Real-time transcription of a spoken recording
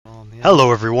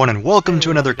Hello everyone and welcome to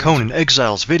another Conan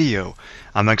Exiles video.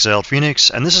 I'm Exiled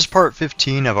Phoenix and this is part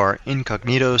 15 of our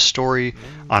Incognito story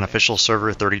on official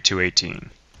server 3218.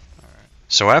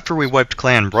 So after we wiped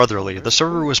Clan Brotherly, the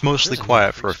server was mostly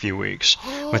quiet for a few weeks,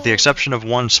 with the exception of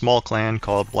one small clan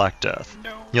called Black Death.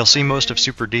 You'll see most of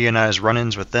Super D and I's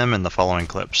run-ins with them in the following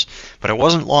clips, but it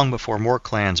wasn't long before more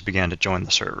clans began to join the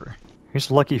server.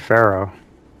 Here's Lucky Pharaoh.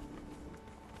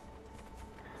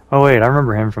 Oh wait, I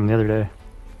remember him from the other day.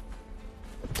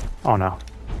 Oh no.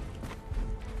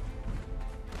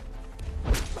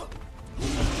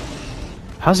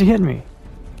 How's he hitting me?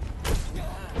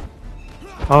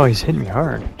 Oh, he's hitting me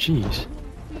hard. Jeez.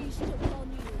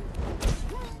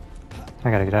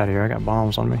 I gotta get out of here. I got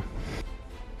bombs on me.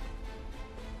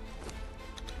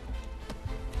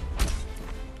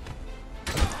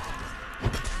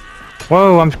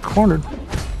 Whoa, I'm cornered.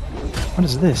 What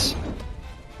is this?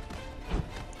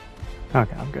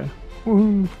 Okay, I'm good.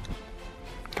 Woo.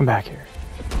 Come back here.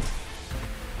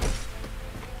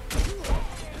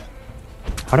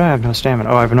 How do I have no stamina?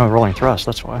 Oh, I have no rolling thrust,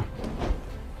 that's why.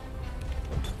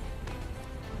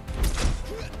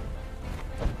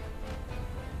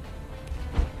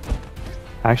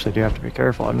 I actually do have to be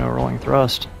careful, I have no rolling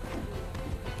thrust.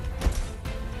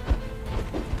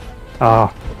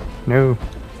 Oh, no.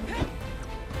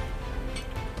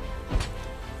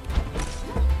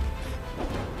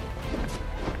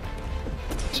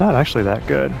 It's not actually that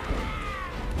good.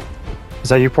 Is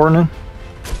that you pouring in?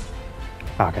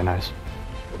 Okay, nice.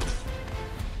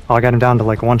 Oh, I got him down to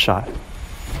like one shot.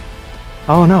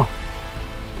 Oh no.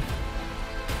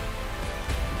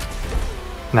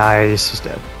 Nice, he's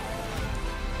dead.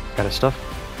 Got his stuff?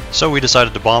 So we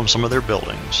decided to bomb some of their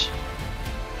buildings.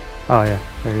 Oh yeah,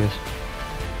 there he is.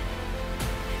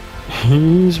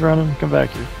 He's running, come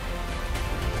back here.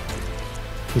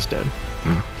 He's dead.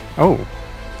 Oh.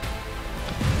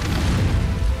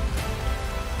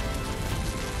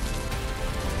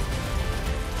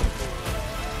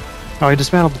 Oh, he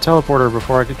dismantled the teleporter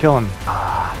before I could kill him.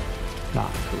 Ah,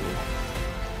 not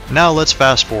cool. Now let's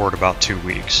fast forward about 2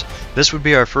 weeks. This would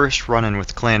be our first run-in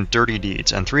with Clan Dirty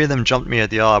Deeds, and 3 of them jumped me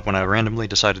at the ob when I randomly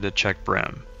decided to check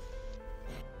Brim.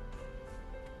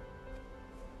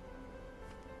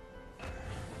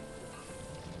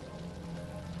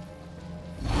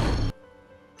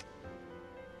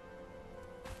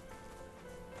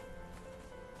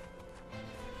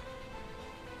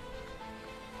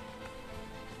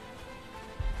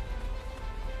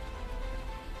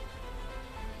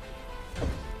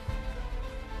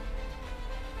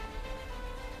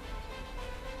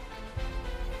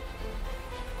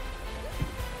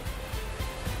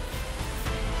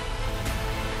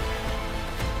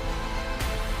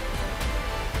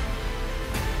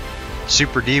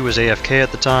 Super D was AFK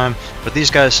at the time, but these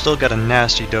guys still got a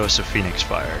nasty dose of Phoenix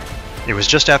Fire. It was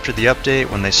just after the update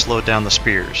when they slowed down the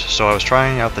spears, so I was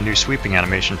trying out the new sweeping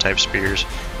animation type spears,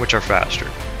 which are faster.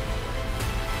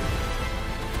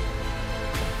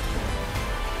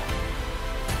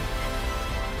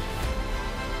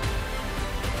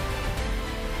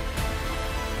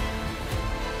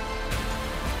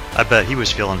 I bet he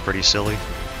was feeling pretty silly.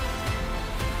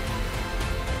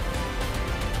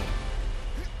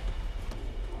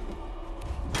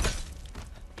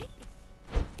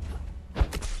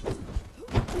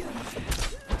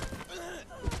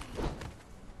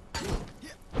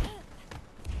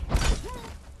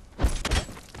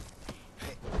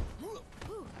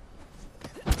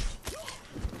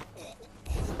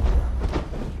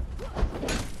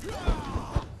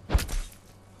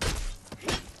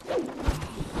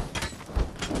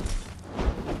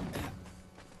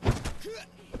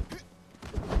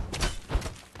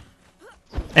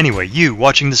 Anyway, you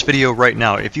watching this video right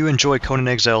now, if you enjoy Conan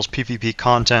Exiles PvP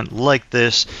content like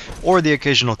this, or the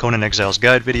occasional Conan Exiles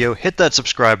guide video, hit that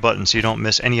subscribe button so you don't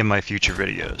miss any of my future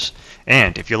videos.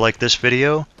 And if you like this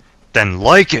video, then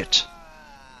like it!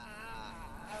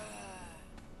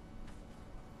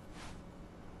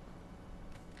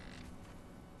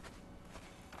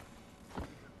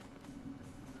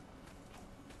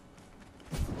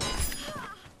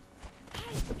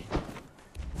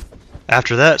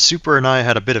 After that, Super and I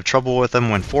had a bit of trouble with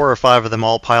them when 4 or 5 of them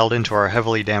all piled into our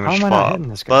heavily damaged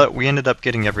fob, but we ended up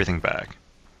getting everything back.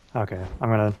 Okay,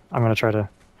 I'm gonna try to.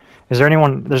 Is there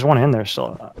anyone? There's one in there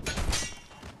still.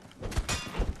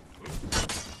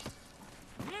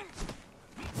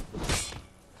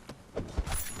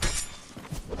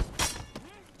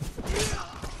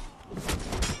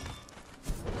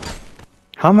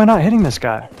 How am I not hitting this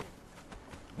guy?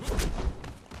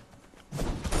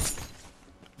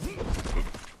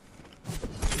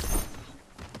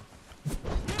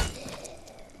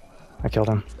 I killed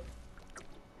him.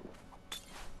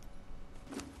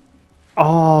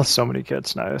 Oh, so many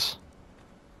kits, nice.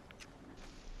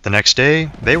 The next day,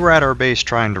 they were at our base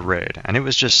trying to raid, and it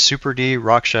was just Super D,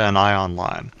 Raksha, and I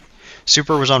online.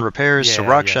 Super was on repairs, so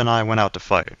Raksha and I went out to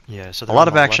fight. Yeah, so a lot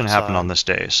of action happened on this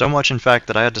day, so much in fact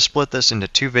that I had to split this into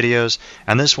 2 videos,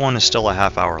 and this one is still a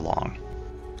half-hour long.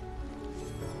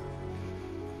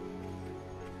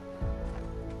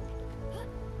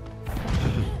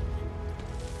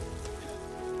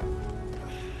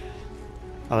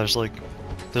 Oh, there's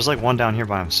like one down here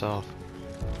by himself.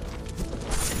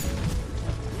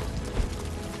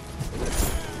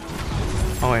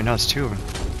 Oh wait, no, it's 2 of them.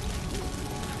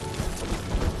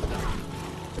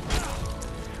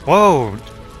 Whoa!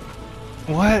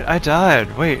 What? I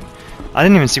died. Wait, I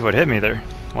didn't even see what hit me there.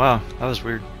 Wow, that was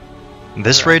weird.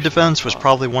 This raid defense was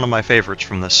probably one of my favorites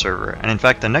from this server, and in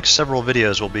fact the next several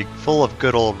videos will be full of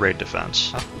good old raid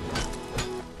defense.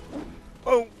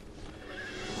 Oh!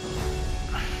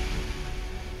 I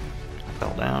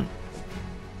fell down.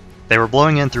 They were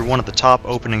blowing in through one of the top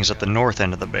openings at the north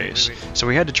end of the base, so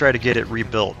we had to try to get it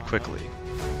rebuilt quickly.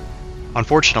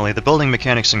 Unfortunately, the building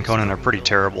mechanics in Conan are pretty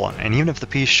terrible, and even if the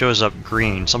piece shows up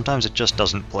green, sometimes it just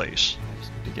doesn't place.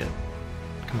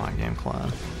 Come on, game climb.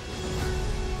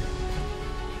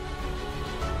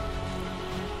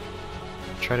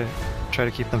 Try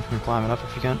to keep them from climbing up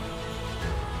if you can.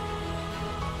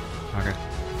 Okay.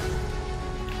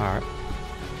 Alright.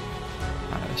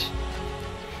 Nice.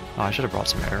 Oh, I should have brought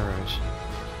some arrows.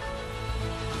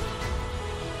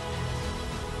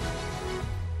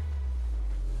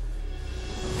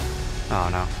 Oh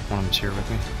no, one of them's here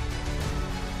with me.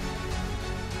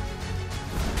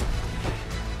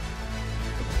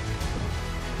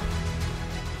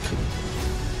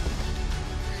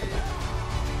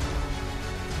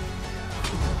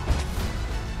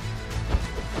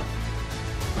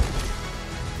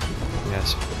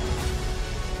 Yes.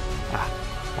 Ah,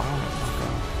 wow.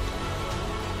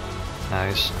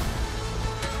 Nice.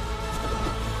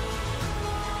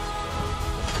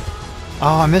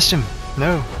 Oh, I missed him.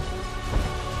 No.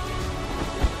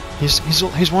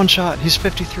 He's one shot. He's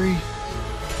 53.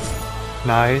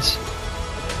 Nice.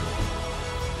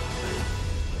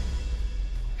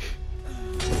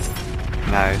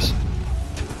 Nice.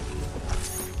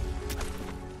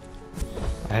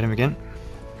 I hit him again.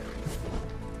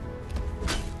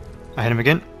 I hit him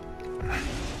again.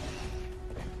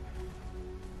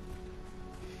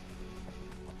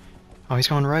 Oh, he's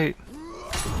going right.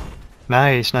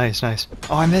 Nice, nice, nice.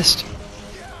 Oh, I missed.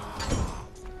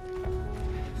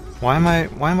 Why am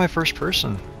I first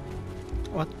person?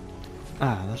 What?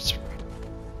 Ah, that's...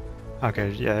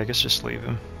 Okay, yeah, I guess just leave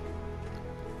him.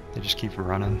 They just keep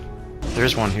running.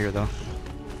 There's one here, though.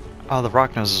 Oh, the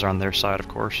rock noses are on their side, of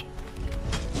course.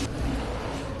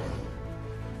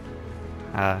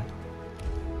 I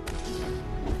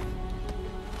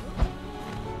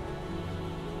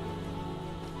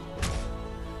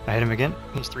hit him again.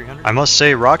 He's 300. I must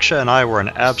say, Raksha and I were an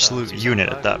absolute unit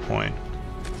at that point.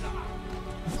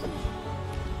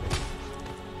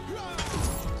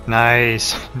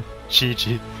 Nice.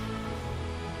 GG.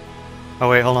 Oh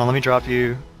wait, hold on, let me drop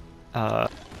you. Yeah,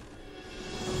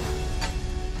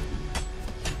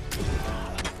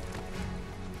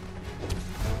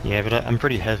 but I'm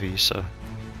pretty heavy, so.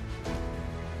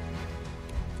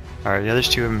 Alright, yeah, there's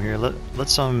 2 of them here.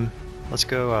 Let's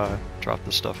go drop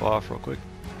this stuff off real quick.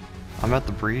 I'm at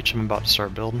the breach, I'm about to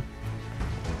start building.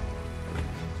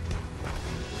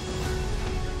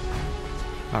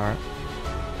 Alright.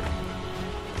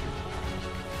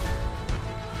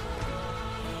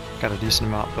 Got a decent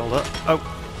amount built up. Oh!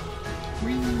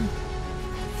 Whee!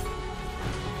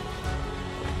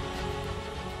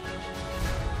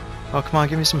 Oh, come on,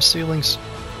 give me some ceilings.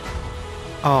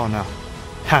 Oh no.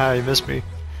 Ha, you missed me.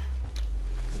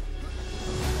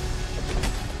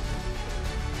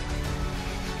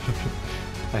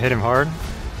 I hit him hard.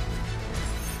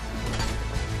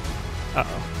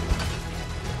 Uh-oh.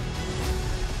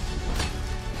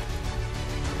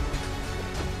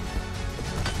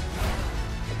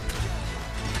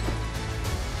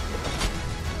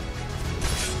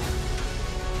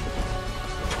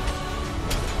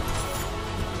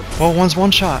 Well, one's one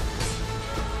shot.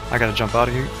 I gotta jump out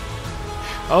of here.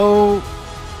 Oh!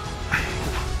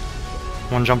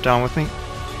 One jumped down with me.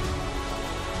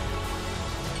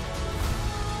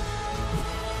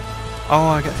 Oh,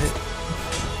 I got hit.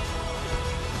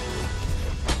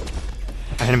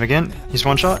 I hit him again. He's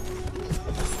one shot.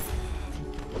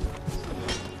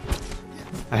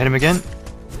 I hit him again.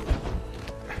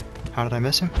 How did I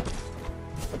miss him?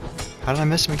 How did I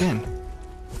miss him again?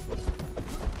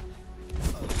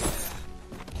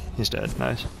 He's dead.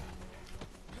 Nice.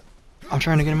 I'm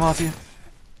trying to get him off you.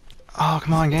 Oh,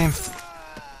 come on, game.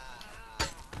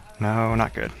 No,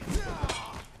 not good.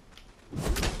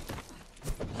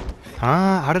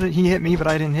 Huh? How did he hit me, but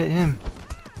I didn't hit him?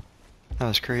 That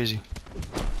was crazy.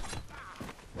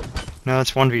 No,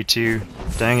 it's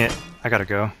 1v2. Dang it. I gotta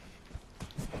go.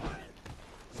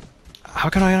 How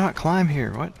can I not climb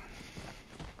here? What?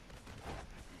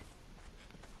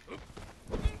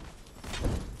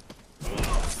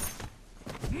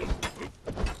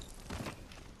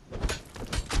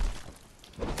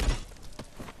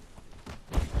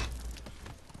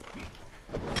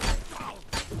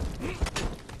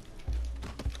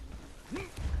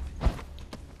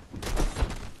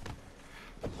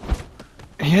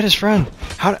 He hit his friend.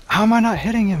 How am I not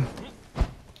hitting him?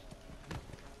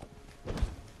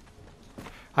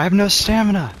 I have no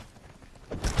stamina.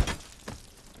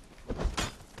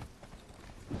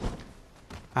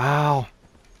 Ow.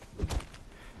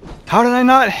 How did I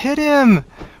not hit him?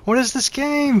 What is this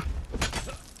game?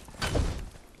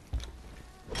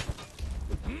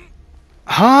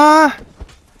 Huh?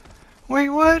 Wait,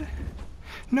 what?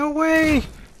 No way.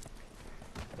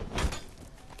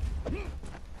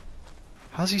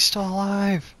 How's he still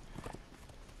alive?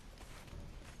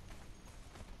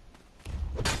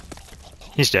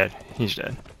 He's dead. He's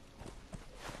dead.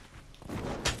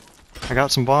 I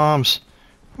got some bombs.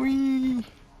 Whee!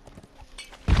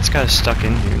 This guy's stuck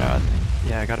in here now.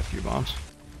 Yeah, I got a few bombs.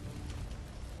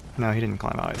 No, he didn't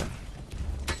climb out either.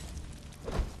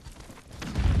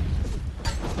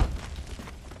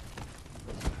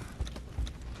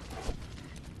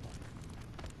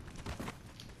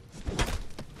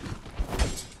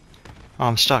 Oh,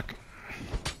 I'm stuck.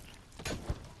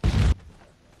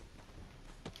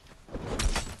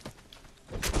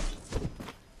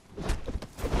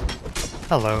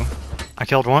 Hello. I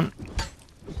killed one.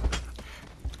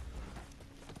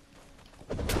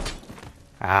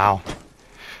 Ow.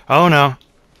 Oh no.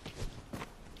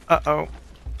 Uh-oh.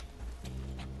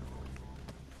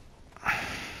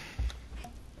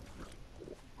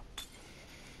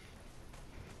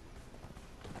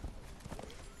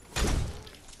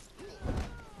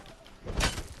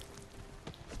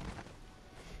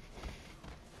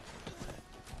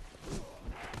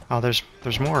 Oh, there's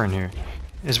more in here.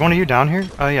 Is one of you down here?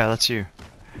 Oh yeah, that's you.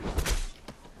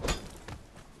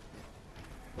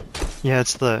 Yeah,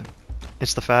 it's the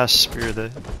fast spear,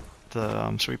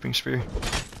 the sweeping spear.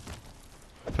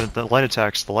 But the light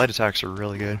attacks are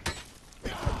really good.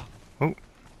 Oh,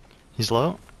 he's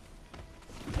low.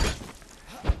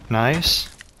 Nice.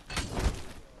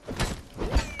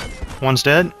 One's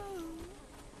dead.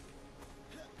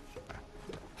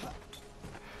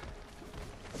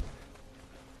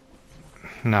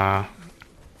 Nah.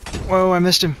 Whoa, I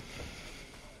missed him.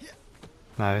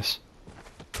 Nice.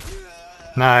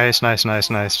 Nice, nice, nice,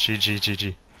 nice. GG,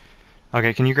 GG.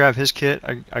 Okay, can you grab his kit?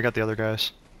 I got the other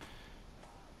guys.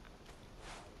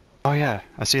 Oh yeah,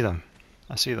 I see them.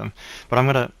 I see them. But I'm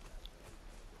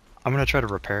gonna try to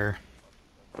repair.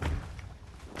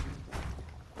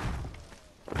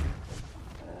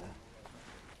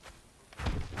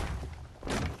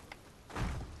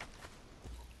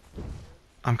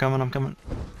 I'm coming, I'm coming.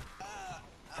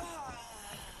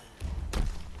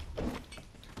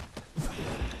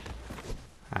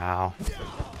 Ow.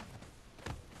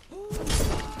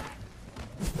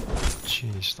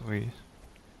 Jeez Louise.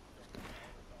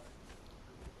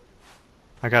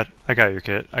 I got your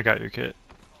kit. I got your kit.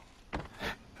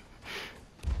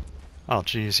 Oh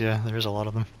jeez, yeah, there's a lot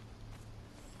of them.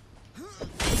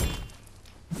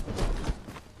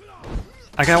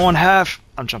 I got one half!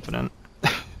 I'm jumping in.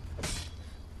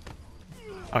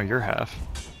 Oh, you're half.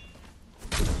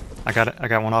 I got it. I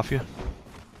got one off you.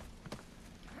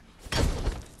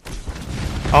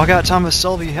 Oh, I got Thomas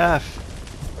Selby half.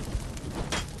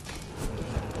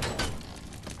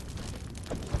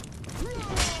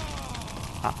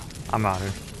 Ah, I'm out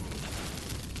here.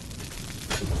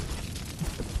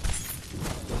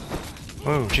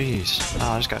 Whoa, jeez.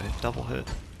 Oh, I just got a double hit.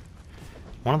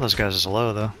 One of those guys is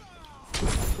low, though.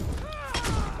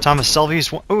 Thomas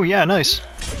Selby's. Oh, yeah, nice.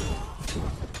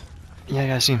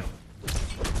 Yeah, I see him.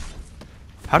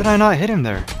 How did I not hit him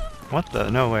there? What the?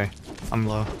 No way. I'm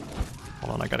low.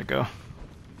 Hold on, I gotta go.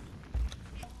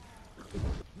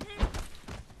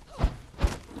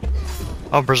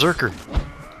 Oh, Berserker.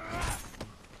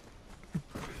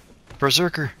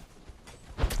 Berserker.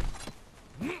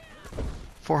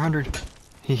 400.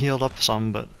 He healed up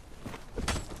some, but...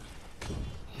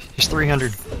 He's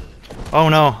 300. Oh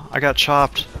no, I got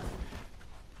chopped.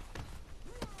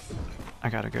 I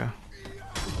gotta go.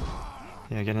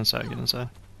 Yeah, get inside, get inside.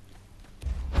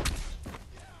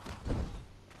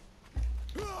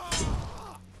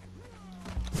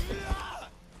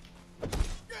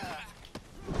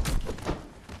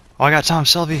 Oh, I got Tom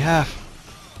Selby half.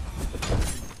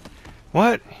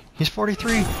 What? He's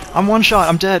 43. I'm one shot.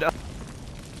 I'm dead.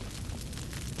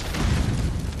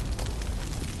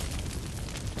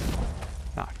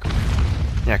 Not cool.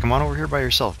 Yeah, come on over here by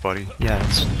yourself, buddy. Yeah,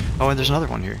 it's... Oh, and there's another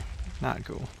one here. Not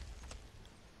cool.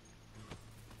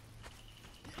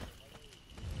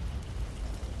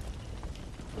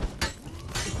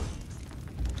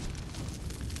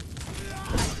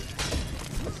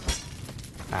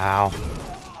 Ow.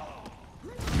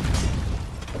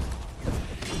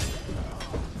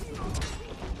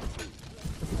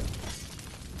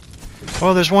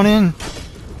 Oh, there's one in!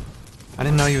 I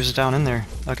didn't know he was down in there.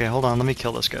 Okay, hold on, let me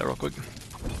kill this guy real quick.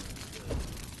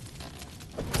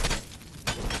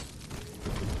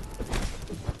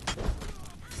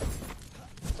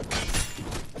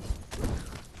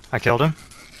 I killed him?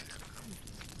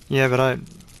 Yeah, but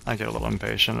I get a little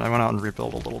impatient. I went out and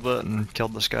rebuilt a little bit and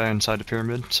killed this guy inside the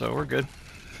pyramid, so we're good.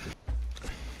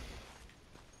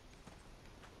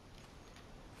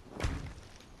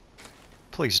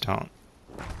 Please don't.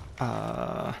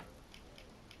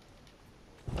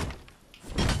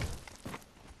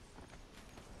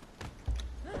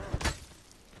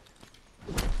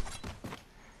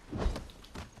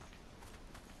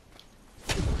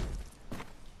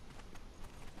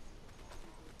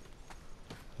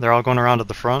 They're all going around to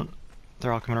the front.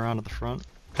 They're all coming around to the front.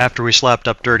 After we slapped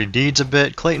up Dirty Deeds a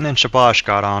bit, Clayton and Shabash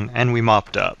got on, and we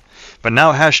mopped up. But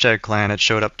now Hashtag Clan had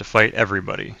showed up to fight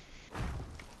everybody.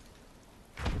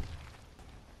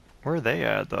 Where are they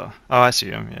at, though? Oh, I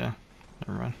see them, yeah.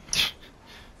 Never mind.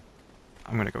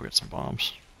 I'm gonna go get some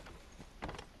bombs.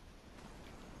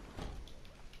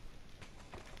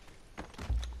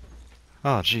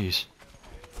 Oh, jeez.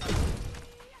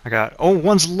 I got... Oh,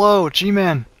 one's low!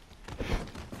 G-Man!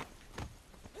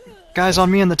 Guys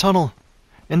on me in the tunnel!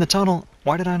 In the tunnel!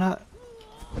 Why did I not...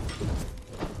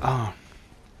 Oh.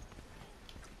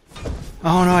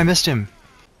 Oh no, I missed him!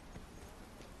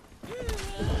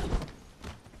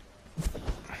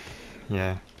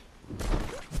 Yeah.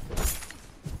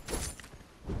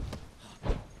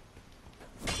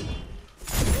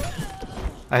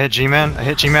 I hit G-Man. I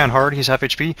hit G-Man hard. He's half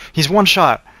HP. He's one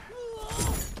shot!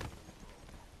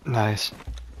 Nice.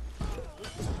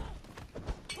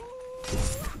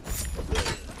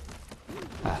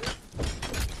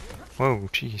 Whoa,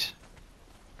 jeez.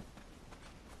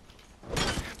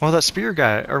 Well, that Spear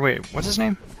guy, or wait, what's his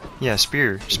name? Yeah,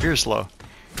 Spear. Spear's low.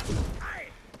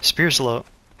 Spear's low.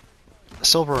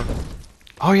 Silver.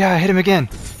 Oh yeah, I hit him again.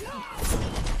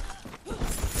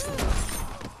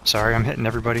 Sorry, I'm hitting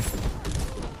everybody.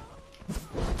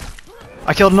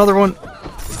 I killed another one.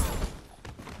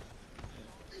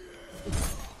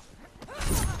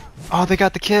 Oh, they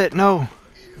got the kit. No.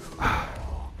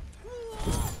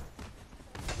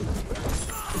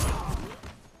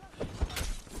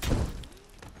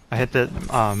 I hit the,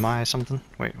 my something.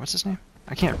 Wait, what's his name?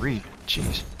 I can't read.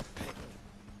 Jeez.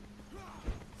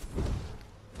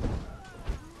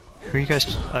 Who are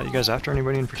you guys after?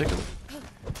 Anybody in particular?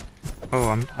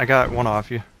 Oh, I got one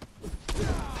off you.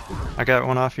 I got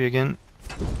one off you again.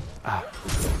 Ah.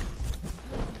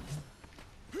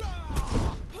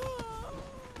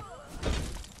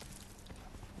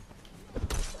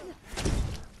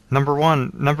 Number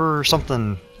one, number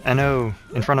something, NO,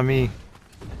 in front of me.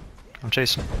 I'm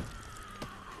chasing.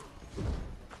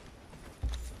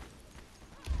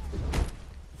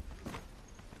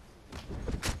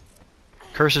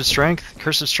 Cursed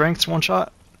Strength's one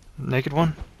shot. Naked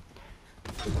one.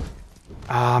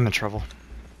 Ah, I'm in trouble.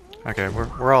 Okay,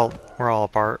 we're all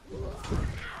apart.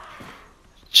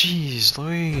 Jeez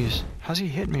Louise, how's he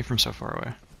hitting me from so far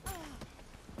away?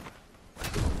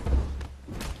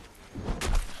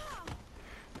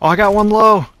 Oh, I got one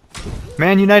low!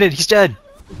 Man United, he's dead!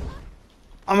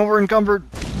 I'm over encumbered!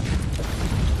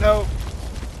 No!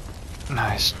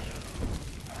 Nice.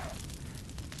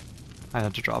 I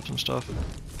had to drop some stuff.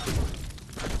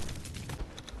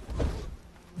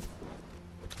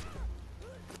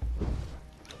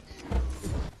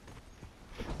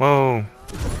 Whoa!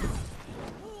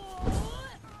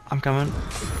 I'm coming.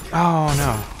 Oh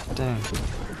no, dang.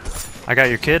 I got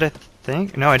your kid, I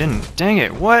think? No, I didn't. Dang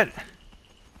it, what?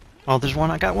 Oh, there's one,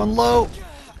 I got one low!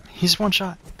 He's one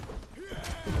shot.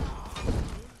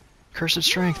 Cursed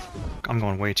Strength. I'm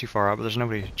going way too far out, but there's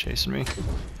nobody chasing me.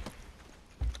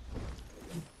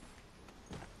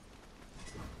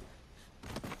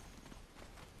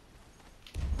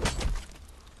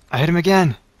 I hit him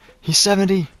again! He's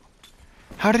 70!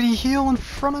 How did he heal in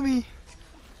front of me?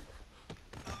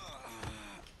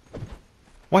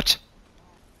 What?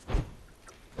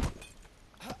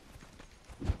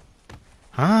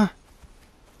 Huh?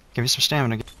 Give me some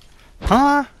stamina.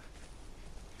 Huh?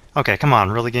 Okay, come on,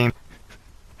 really, game?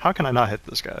 How can I not hit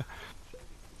this guy?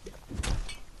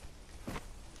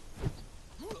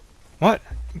 What?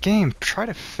 Game, try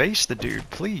to face the dude,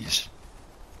 please.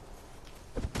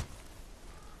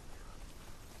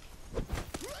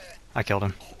 I killed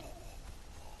him.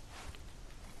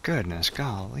 Goodness,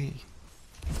 golly.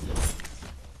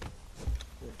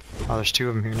 Oh, there's two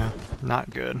of them here now. Not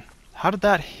good. How did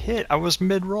that hit? I was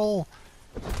mid-roll.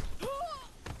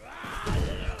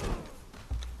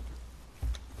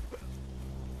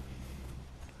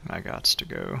 I gots to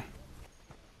go.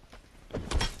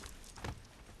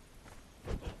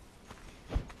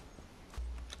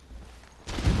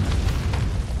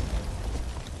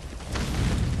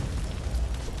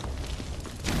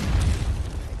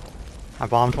 I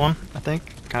bombed one, I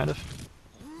think, kind of.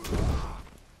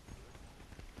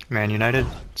 Man United,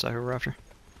 is that who we're after?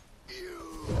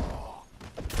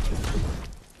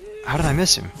 How did I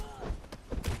miss him?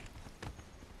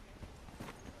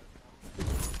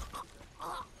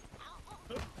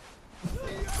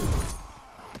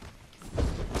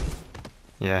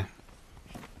 Yeah.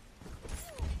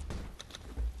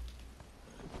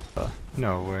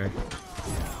 No way.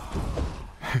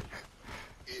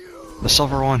 The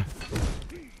silver one.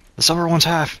 The silver one's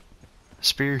half.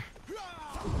 Spear.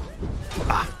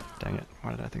 Ah, dang it. Why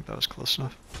did I think that was close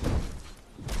enough?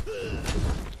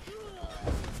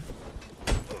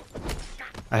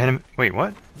 I hit him. Wait,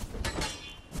 what?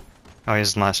 Oh,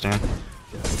 he's in last stand.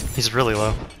 He's really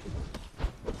low.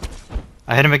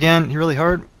 I hit him again. He really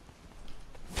hard.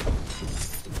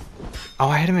 Oh,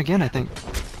 I hit him again, I think.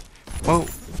 Whoa.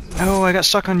 No, I got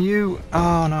stuck on you.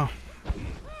 Oh, no.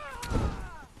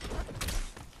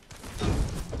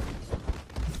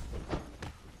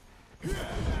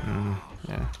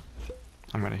 Yeah.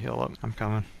 I'm gonna heal up. I'm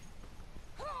coming.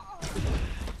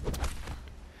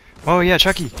 Oh, yeah,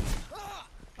 Chucky.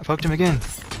 I poked him again.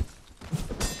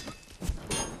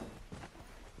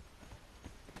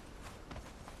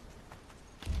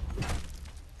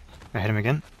 I hit him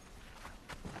again.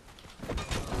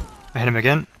 I hit him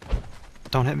again.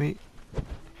 Don't hit me.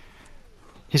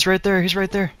 He's right there, he's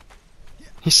right there.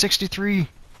 He's 63.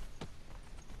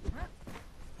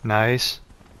 Nice.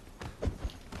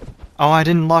 Oh, I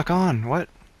didn't lock on. What?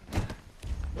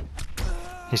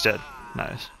 He's dead.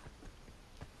 Nice.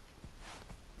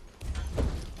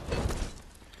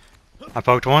 I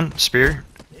poked one. Spear.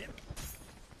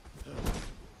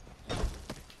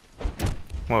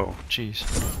 Whoa, jeez.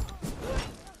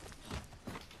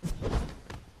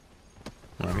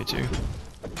 Yeah, me too.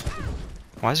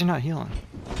 Why is he not healing?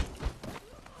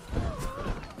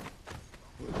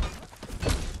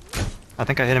 I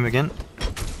think I hit him again.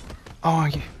 Oh,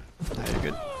 you. You're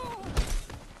good.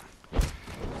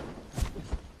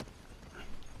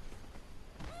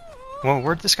 Whoa,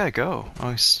 where'd this guy go?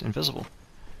 Oh, he's invisible.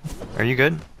 Are you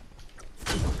good?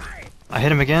 I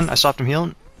hit him again. I stopped him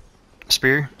healing.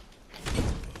 Spear.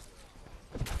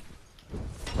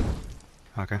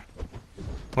 Okay.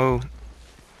 Whoa.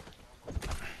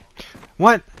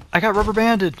 What? I got rubber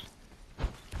banded.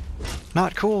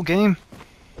 Not cool, game.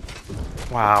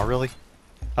 Wow, really?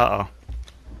 Uh-oh.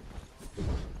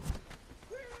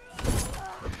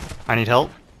 I need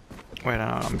help. Wait, no,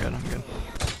 I'm good, I'm good.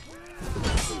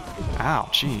 Ow,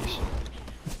 jeez.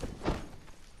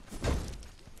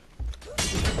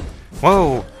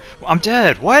 Whoa! I'm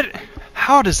dead! What?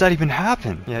 How does that even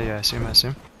happen? Yeah, I see him, I see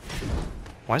him.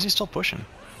 Why is he still pushing?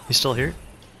 He's still here?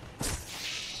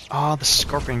 Oh, the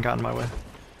scorpion got in my way.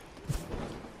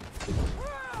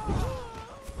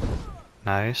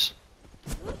 Nice.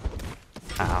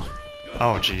 Ow.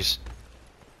 Oh, jeez.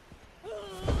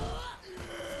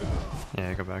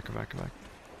 Yeah, go back, go back, go back.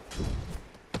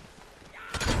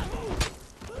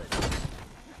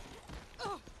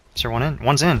 Is there one in?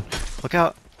 One's in! Look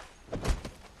out!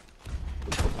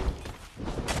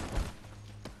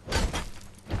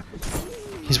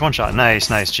 He's one shot. Nice,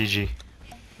 nice, GG.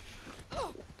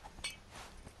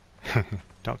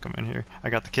 Don't come in here. I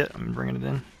got the kit, I'm bringing it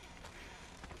in.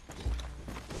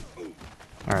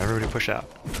 Alright, everybody push out.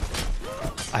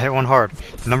 I hit one hard.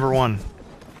 Number one.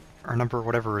 Or number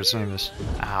whatever his name is.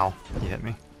 Ow, you hit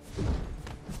me.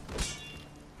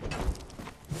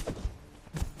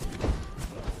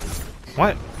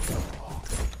 What?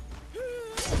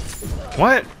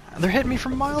 What? They're hitting me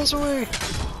from miles away!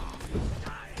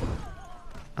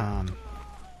 Alright,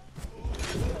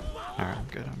 I'm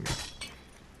good, I'm good.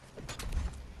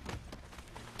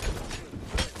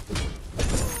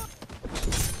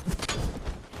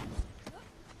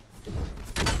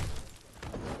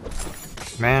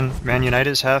 Man United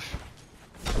is half.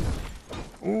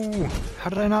 Ooh, how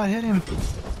did I not hit him?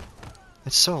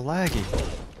 It's so laggy.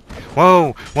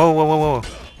 Whoa! Whoa, whoa, whoa, whoa.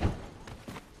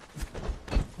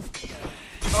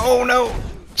 Oh no!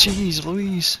 Jeez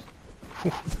Louise.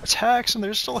 Whew, attacks and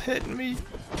they're still hitting me.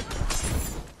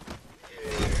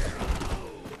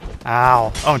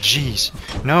 Ow. Oh jeez.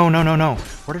 No, no, no, no.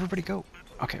 Where'd everybody go?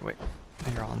 Okay, wait.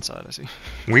 Now you're all inside, I see.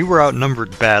 We were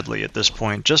outnumbered badly at this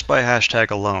point just by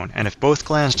hashtag alone, and if both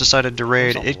clans decided to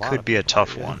raid, There's a it lot could of be a people,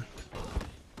 tough yeah. one.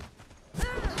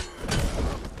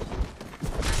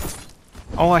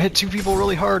 Oh, I hit 2 people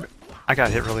really hard. I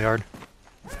got hit really hard.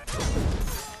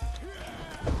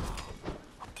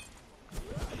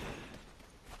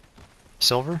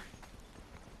 Silver?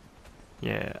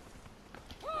 Yeah.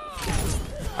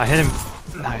 I hit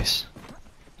him. Nice.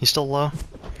 He's still low.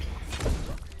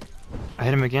 I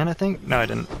hit him again, I think? No, I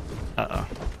didn't. Uh-oh.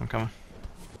 I'm coming.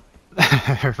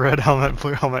 Red helmet,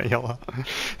 blue helmet, yellow.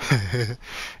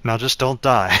 Now just don't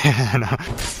die. No.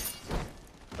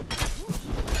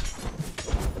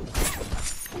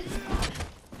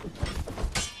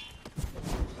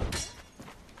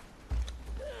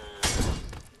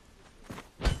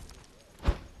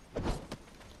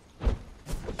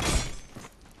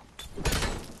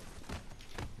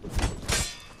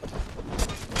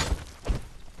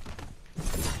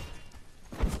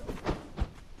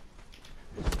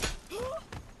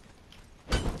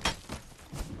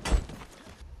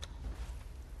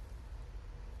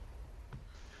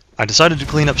 I decided to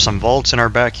clean up some vaults in our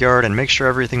backyard and make sure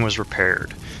everything was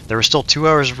repaired. There were still 2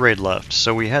 hours of raid left,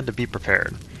 so we had to be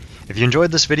prepared. If you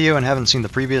enjoyed this video and haven't seen the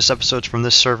previous episodes from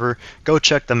this server, go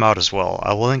check them out as well.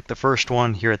 I will link the first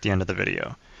one here at the end of the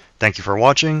video. Thank you for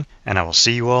watching, and I will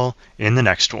see you all in the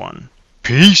next one.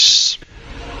 Peace!